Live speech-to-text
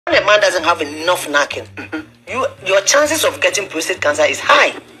a man doesn't have enough knacking, your chances of getting prostate cancer is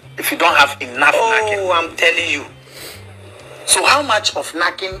high. If you don't have enough knacking. Oh, I'm telling you. So how much of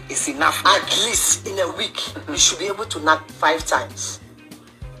knacking is enough? At least in a week, you should be able to knock 5 times.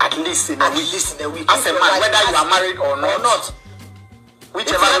 At least in a week. Least in a week. As a man, whether you are married or not.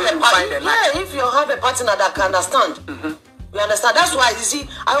 Whichever way you find a knack. Yeah, if you have a partner that can understand. You understand? That's why, you see,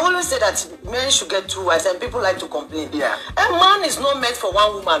 I always say that men should get 2 wives, and people like to complain. Yeah. A man is not meant for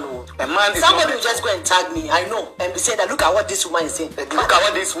one woman. Oh. A man is Somebody will just go and tag me, I know, and be saying that, look at what this woman is saying. Look at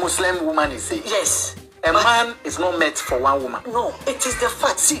what this Muslim woman is saying. Yes. A man is not meant for one woman. No, it is the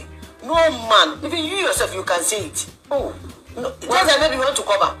fact. See, no man, even you yourself, you can say it. Oh. No, just that maybe you want to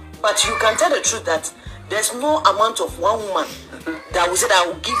cover, but you can tell the truth that there's no amount of one woman that will say that I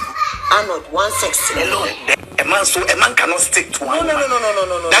will give Arnold 160 alone. A man cannot stick to one.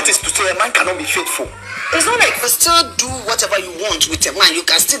 No. That is to say, a man cannot be faithful. It's not like you still do whatever you want with a man. You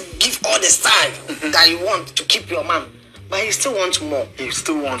can still give all the style that you want to keep your man, but he still wants more. He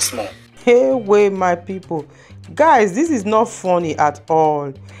still wants more. Hey, wait, my people, guys, this is not funny at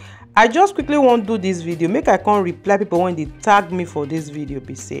all. I just quickly want to do this video make I can't reply people when they tag me for this video.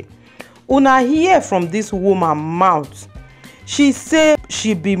 Be say una hear from this woman mouth, she say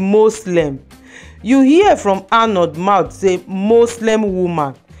she be Muslim. You hear from Arnold mouth say Muslim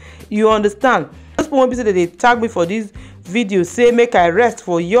woman. You understand? Those people when say that they tag me for this video say make I rest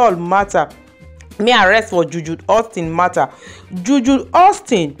for y'all matter, me arrest for Judy Austin matter. Judy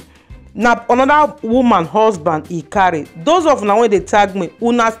Austin na another woman husband he carry. Those of una when they tag me,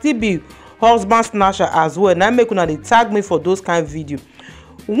 una still be husband snatcher as well. Now make una they tag me for those kind of video.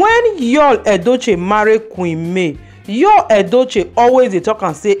 When Yul Edochie marry Queen May, Yul Edochie always they talk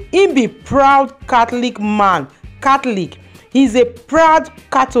and say he be proud Catholic man. Catholic. He's a proud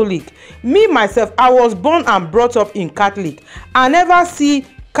Catholic. Me myself, I was born and brought up in Catholic. I never see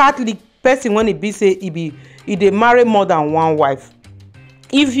Catholic person when he be say he dey marry more than one wife.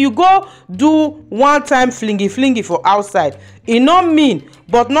 If you go do one time flingy for outside, it no mean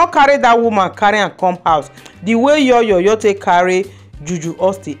but not carry that woman carry and come house the way you take carry Judy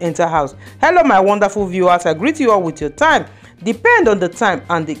Austin enter house. Hello my wonderful viewers, I greet you all with your time. Depend on the time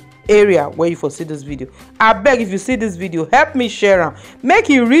and the area where you for see this video. I beg, if you see this video, help me share am, make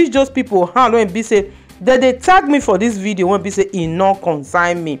it reach those people hand when be say that they tag me for this video when be say e no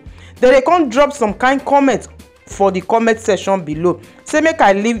concern me. Then they can't drop some kind comment for the comment section below say make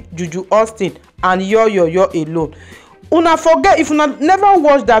I leave Judy Austin and yo alone. Una forget, if una never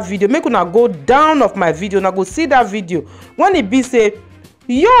watch that video, make una go down of my video, una go see that video when it be say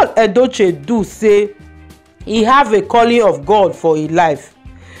Yul Edochie do say he have a calling of God for his life.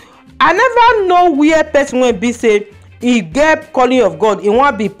 I never know where person when be say he get calling of God, he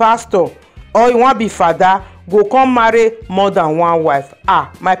want be pastor or he want be father, go come marry more than one wife.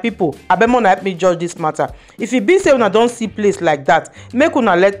 My people, abeg una help me judge this matter. If e be say una don see place like that, make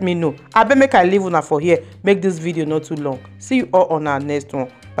una let me know. Abeg make I leave una for here, make this video not too long. See you all on our next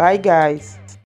one. Bye guys.